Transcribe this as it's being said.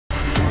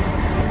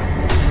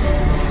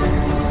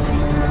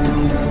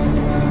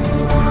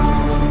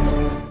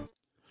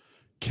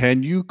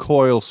Can you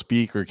coil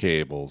speaker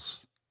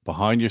cables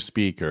behind your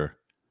speaker,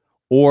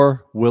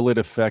 or will it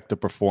affect the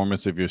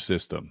performance of your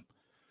system?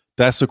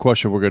 That's the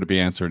question we're going to be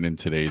answering in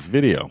today's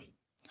video.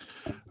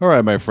 All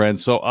right, my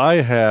friends. So I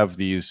have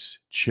these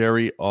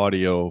Cherry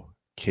Audio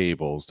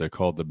cables. They're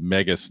called the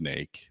Mega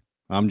Snake.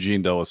 I'm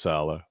Gene Della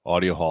Sala,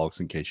 Audioholics,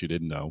 in case you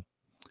didn't know.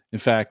 In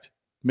fact,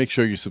 make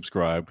sure you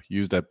subscribe.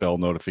 Use that bell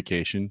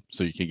notification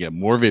so you can get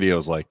more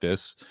videos like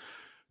this.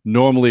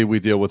 Normally,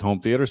 we deal with home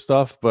theater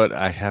stuff, but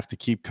I have to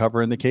keep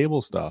covering the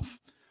cable stuff.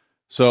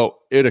 So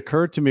it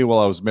occurred to me while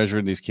I was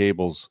measuring these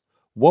cables,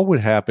 what would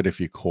happen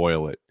if you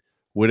coil it?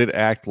 Would it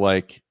act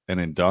like an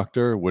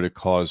inductor? Would it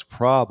cause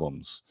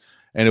problems?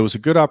 And it was a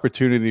good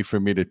opportunity for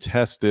me to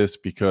test this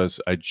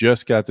because I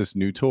just got this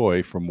new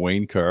toy from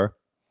Wayne Kerr.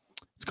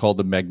 It's called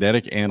the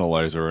Magnetic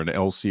Analyzer, an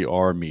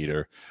LCR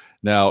meter.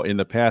 Now, in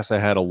the past, I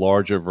had a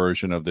larger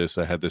version of this.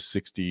 I had the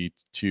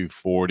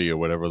 6240 or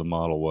whatever the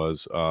model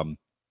was.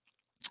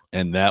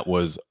 And that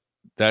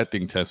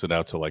thing tested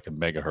out to like a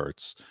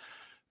megahertz.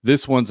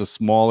 This one's a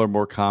smaller,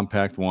 more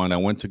compact one. I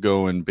went to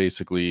go and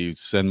basically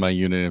send my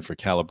unit in for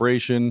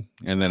calibration,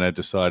 and then I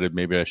decided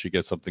maybe I should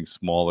get something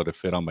smaller to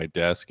fit on my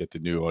desk at the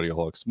new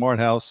Audioholics Smart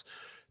House.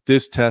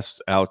 This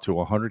tests out to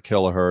 100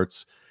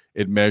 kilohertz.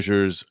 It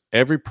measures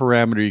every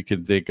parameter you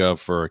can think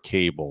of for a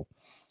cable.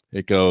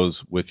 It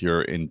goes with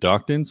your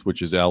inductance,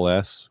 which is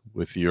LS,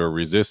 with your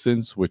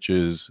resistance, which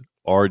is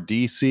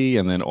RDC,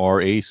 and then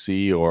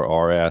RAC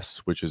or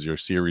RS, which is your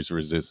series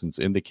resistance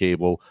in the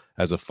cable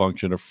as a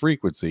function of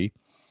frequency.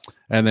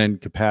 And then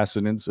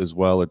capacitance as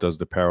well. It does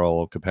the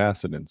parallel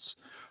capacitance.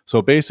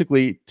 So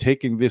basically,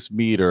 taking this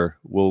meter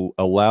will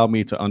allow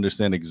me to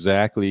understand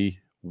exactly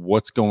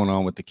what's going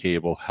on with the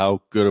cable,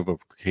 how good of a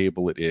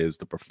cable it is,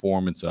 the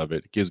performance of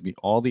it. It gives me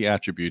all the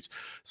attributes.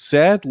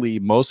 Sadly,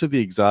 most of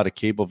the exotic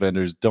cable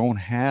vendors don't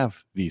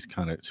have these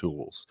kind of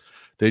tools.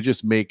 They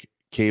just make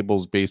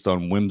cables based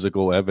on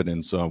whimsical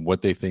evidence on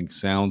what they think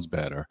sounds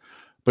better.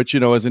 But,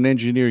 you know, as an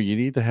engineer, you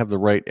need to have the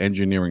right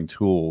engineering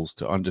tools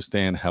to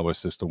understand how a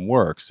system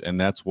works. And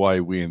that's why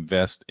we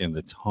invest in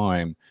the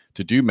time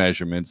to do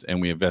measurements,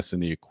 and we invest in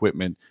the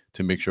equipment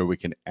to make sure we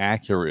can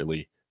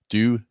accurately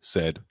do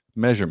said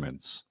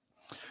measurements.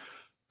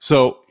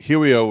 So here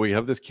we are. We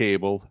have this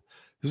cable.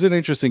 This is an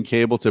interesting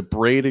cable. It's a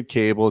braided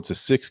cable. It's a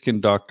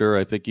 6-conductor.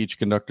 I think each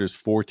conductor is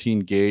 14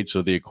 gauge.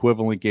 So the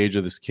equivalent gauge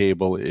of this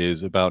cable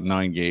is about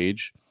 9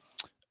 gauge.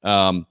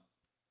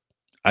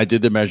 I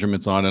did the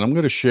measurements on it. I'm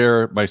going to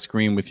share my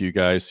screen with you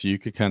guys so you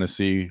could kind of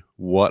see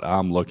what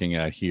I'm looking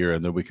at here,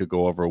 and then we could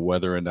go over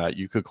whether or not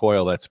you could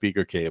coil that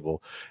speaker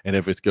cable and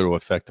if it's going to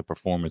affect the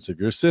performance of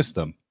your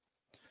system.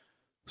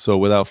 So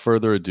without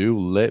further ado,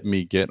 let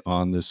me get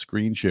on the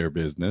screen share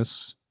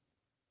business.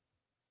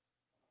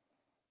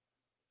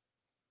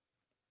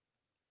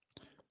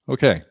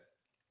 Okay.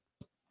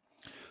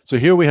 So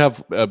here we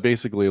have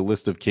basically a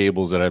list of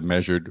cables that I've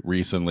measured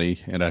recently,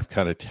 and I've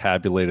kind of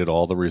tabulated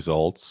all the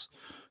results.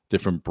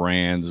 Different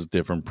brands,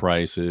 different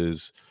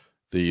prices,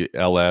 the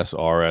LS,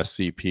 RS,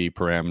 CP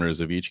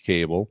parameters of each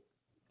cable.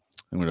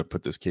 I'm going to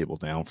put this cable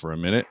down for a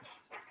minute.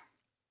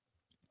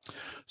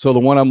 So the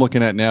one I'm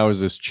looking at now is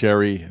this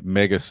Cherry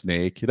Mega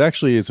Snake. It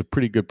actually is a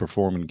pretty good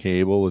performing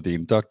cable. The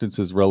inductance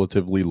is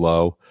relatively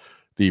low.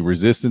 The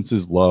resistance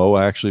is low.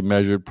 I actually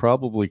measured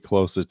probably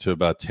closer to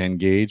about 10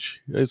 gauge.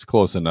 It's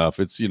close enough.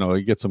 It's, you know,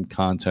 you get some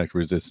contact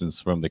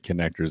resistance from the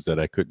connectors that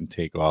I couldn't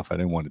take off. I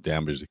didn't want to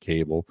damage the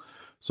cable.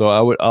 So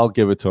I'll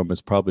give it to them. It's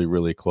probably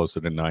really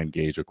closer to 9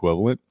 gauge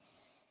equivalent.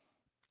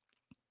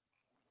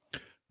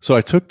 So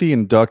I took the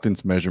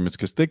inductance measurements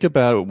because think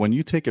about it, when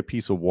you take a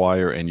piece of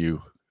wire and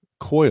you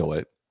coil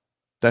it,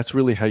 that's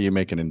really how you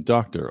make an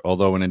inductor.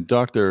 Although an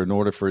inductor, in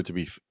order for it to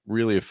be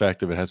really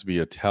effective, it has to be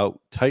a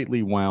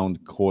tightly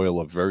wound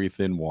coil of very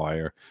thin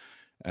wire.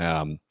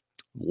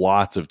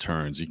 Lots of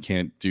turns. You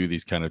can't do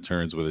these kind of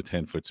turns with a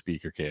 10-foot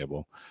speaker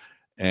cable.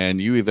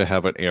 And you either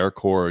have an air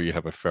core or you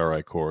have a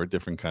ferrite core,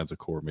 different kinds of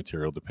core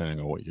material,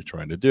 depending on what you're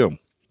trying to do.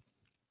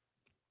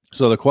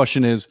 So the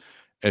question is,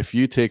 if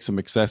you take some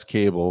excess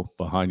cable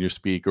behind your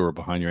speaker or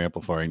behind your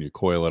amplifier and you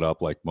coil it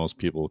up like most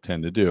people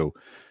tend to do,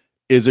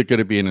 is it going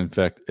to be an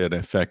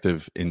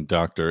effective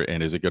inductor,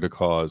 and is it going to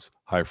cause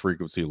high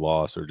frequency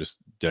loss or just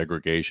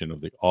degradation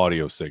of the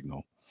audio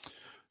signal?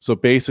 So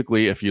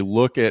basically, if you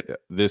look at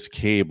this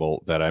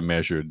cable that I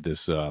measured,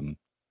 this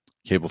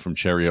cable from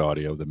Cherry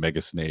Audio, the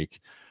Mega Snake,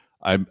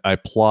 I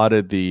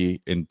plotted the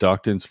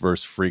inductance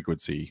versus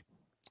frequency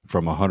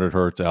from 100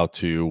 hertz out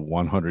to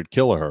 100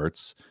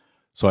 kilohertz.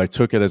 So I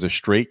took it as a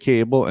straight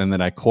cable, and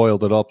then I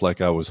coiled it up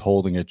like I was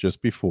holding it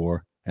just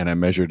before, and I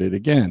measured it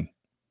again.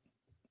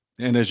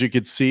 And as you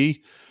could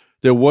see,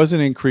 there was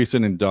an increase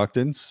in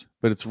inductance,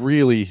 but it's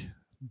really,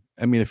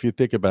 I mean, if you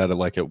think about it,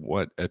 like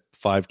at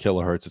 5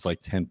 kilohertz, it's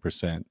like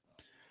 10%.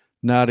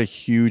 Not a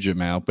huge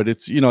amount, but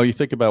it's, you know, you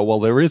think about, well,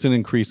 there is an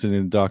increase in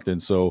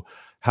inductance. So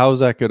how is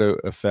that going to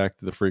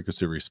affect the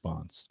frequency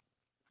response?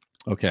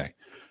 Okay.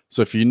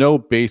 So if you know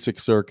basic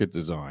circuit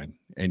design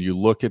and you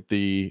look at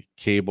the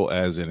cable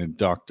as an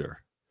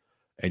inductor,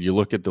 and you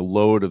look at the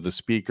load of the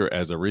speaker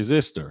as a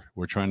resistor.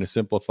 We're trying to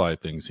simplify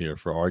things here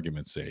for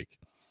argument's sake.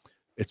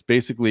 It's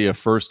basically a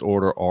first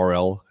order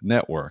RL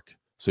network.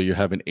 So you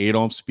have an 8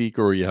 ohm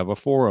speaker or you have a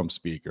 4 ohm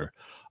speaker.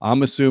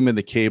 I'm assuming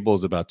the cable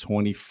is about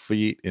 20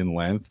 feet in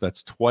length.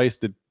 That's twice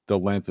the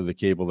length of the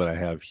cable that I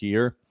have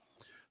here.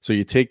 So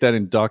you take that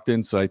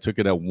inductance. So I took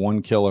it at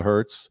 1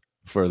 kilohertz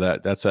for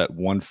that. That's at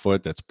 1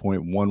 foot. That's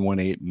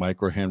 0.118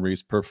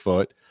 microhenries per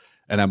foot.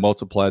 And I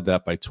multiplied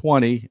that by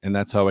 20. And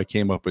that's how I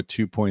came up with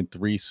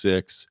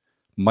 2.36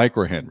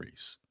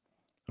 microhenries.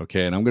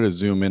 Okay. And I'm going to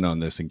zoom in on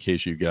this in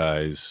case you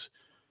guys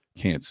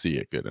can't see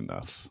it good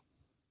enough.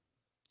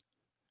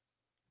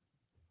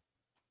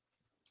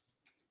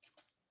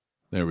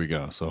 There we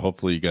go. So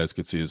hopefully you guys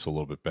could see this a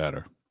little bit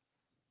better.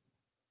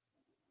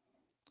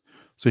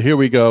 So here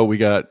we go. We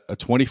got a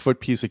 20-foot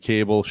piece of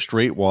cable,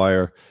 straight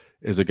wire,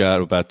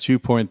 got about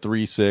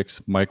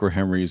 2.36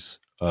 microhenries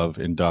of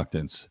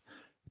inductance.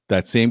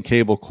 That same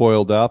cable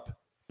coiled up,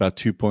 about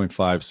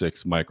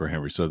 2.56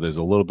 microhenries. So there's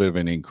a little bit of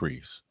an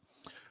increase.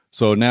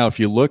 So now if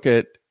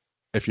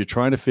you're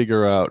trying to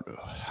figure out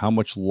how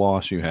much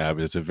loss you have,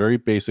 it's a very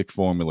basic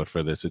formula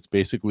for this. It's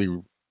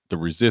basically the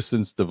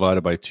resistance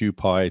divided by 2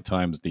 pi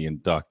times the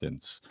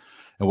inductance.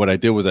 And what I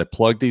did was I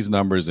plugged these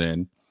numbers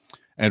in,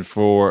 and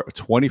for a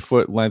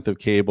 20-foot length of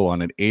cable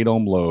on an 8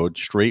 ohm load,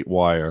 straight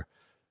wire,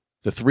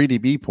 the 3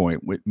 dB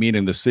point,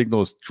 meaning the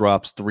signal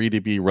drops 3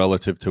 dB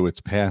relative to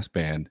its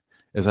passband,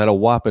 is at a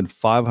whopping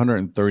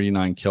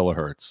 539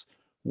 kilohertz,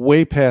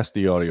 way past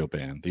the audio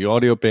band. The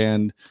audio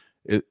band,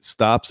 it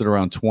stops at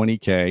around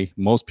 20K.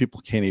 Most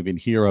people can't even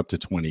hear up to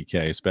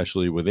 20K,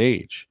 especially with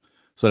age.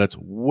 So that's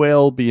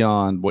well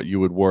beyond what you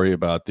would worry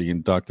about the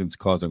inductance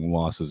causing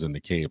losses in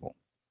the cable.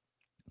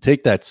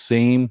 Take that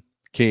same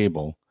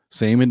cable,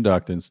 same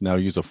inductance, now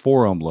use a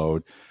 4 ohm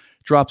load,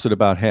 drops it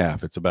about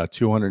half. It's about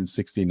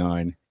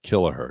 269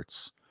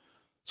 kilohertz.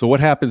 So what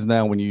happens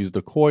now when you use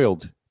the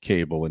coiled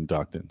cable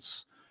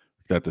inductance?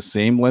 You've got the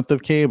same length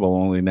of cable,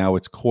 only now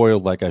it's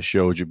coiled like I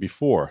showed you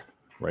before,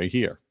 right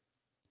here.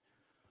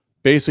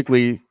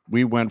 Basically,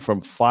 we went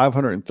from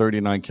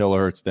 539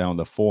 kilohertz down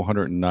to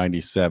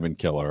 497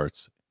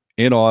 kilohertz.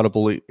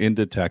 Inaudible,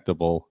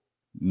 indetectable,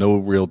 no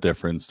real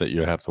difference that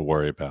you have to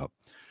worry about.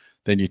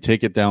 Then you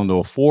take it down to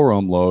a 4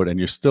 ohm load and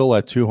you're still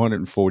at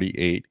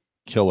 248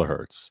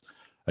 kilohertz.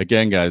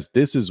 Again, guys,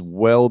 this is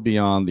well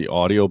beyond the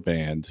audio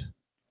band,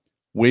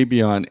 way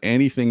beyond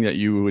anything that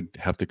you would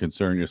have to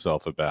concern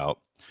yourself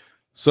about.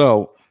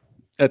 So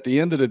at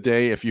the end of the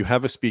day, if you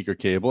have a speaker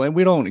cable, and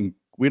we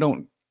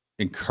don't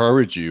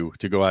encourage you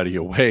to go out of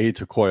your way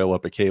to coil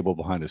up a cable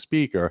behind a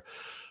speaker,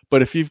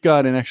 but if you've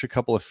got an extra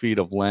couple of feet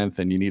of length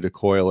and you need to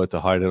coil it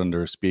to hide it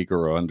under a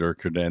speaker or under a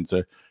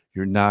cadenza,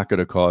 you're not going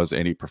to cause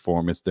any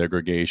performance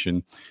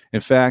degradation.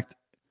 In fact,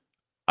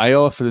 I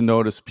often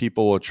notice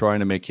people are trying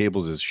to make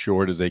cables as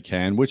short as they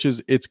can,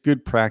 it's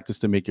good practice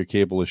to make your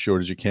cable as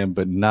short as you can,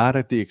 but not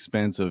at the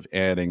expense of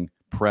adding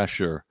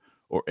pressure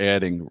or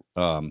adding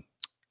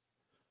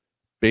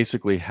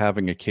basically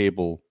having a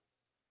cable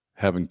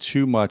having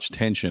too much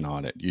tension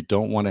on it. You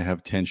don't want to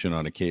have tension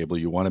on a cable.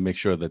 You want to make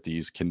sure that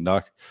these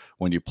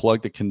when you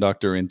plug the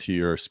conductor into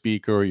your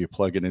speaker, or you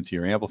plug it into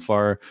your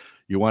amplifier,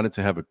 you want it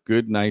to have a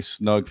good, nice,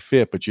 snug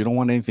fit, but you don't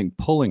want anything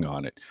pulling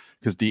on it,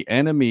 because the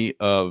enemy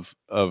of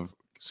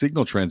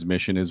signal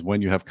transmission is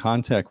when you have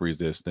contact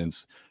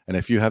resistance. And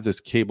if you have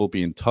this cable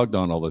being tugged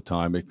on all the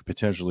time, it could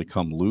potentially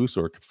come loose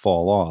or it could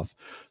fall off.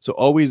 So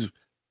always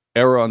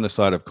err on the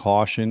side of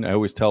caution. I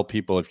always tell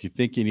people, if you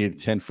think you need a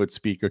 10-foot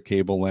speaker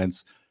cable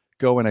length,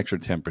 go an extra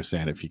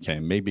 10% if you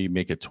can. Maybe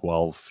make it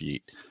 12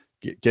 feet.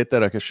 Get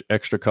that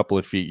extra couple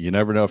of feet. You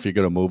never know if you're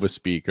going to move a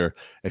speaker.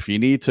 If you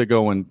need to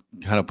go and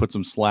kind of put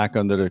some slack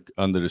under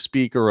the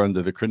speaker or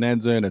under the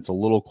credenza, and it's a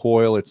little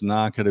coil, it's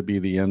not going to be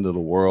the end of the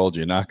world.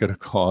 You're not going to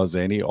cause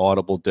any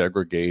audible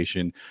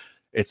degradation.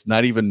 It's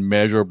not even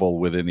measurable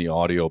within the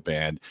audio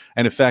band.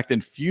 And in fact,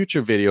 in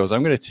future videos,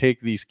 I'm going to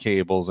take these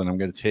cables and I'm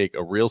going to take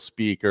a real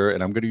speaker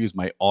and I'm going to use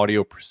my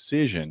audio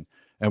precision.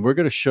 And we're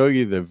going to show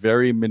you the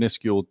very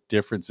minuscule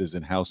differences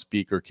in how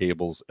speaker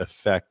cables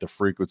affect the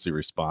frequency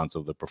response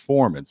of the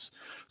performance.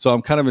 So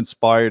I'm kind of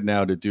inspired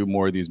now to do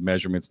more of these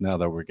measurements now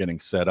that we're getting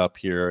set up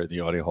here at the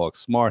Audioholics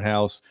Smart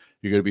House.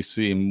 You're going to be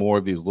seeing more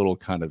of these little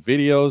kind of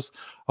videos.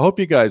 I hope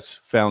you guys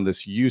found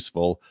this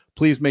useful.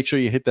 Please make sure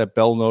you hit that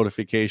bell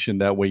notification.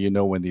 That way you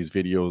know when these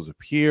videos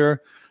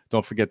appear.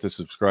 Don't forget to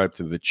subscribe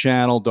to the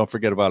channel. Don't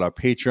forget about our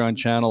Patreon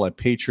channel at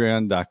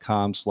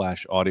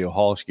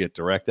patreon.com/audioholics. You get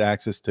direct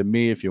access to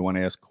me if you want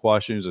to ask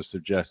questions or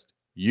suggest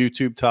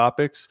YouTube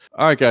topics.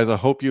 All right, guys, I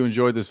hope you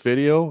enjoyed this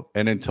video.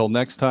 And until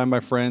next time, my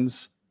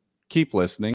friends, keep listening.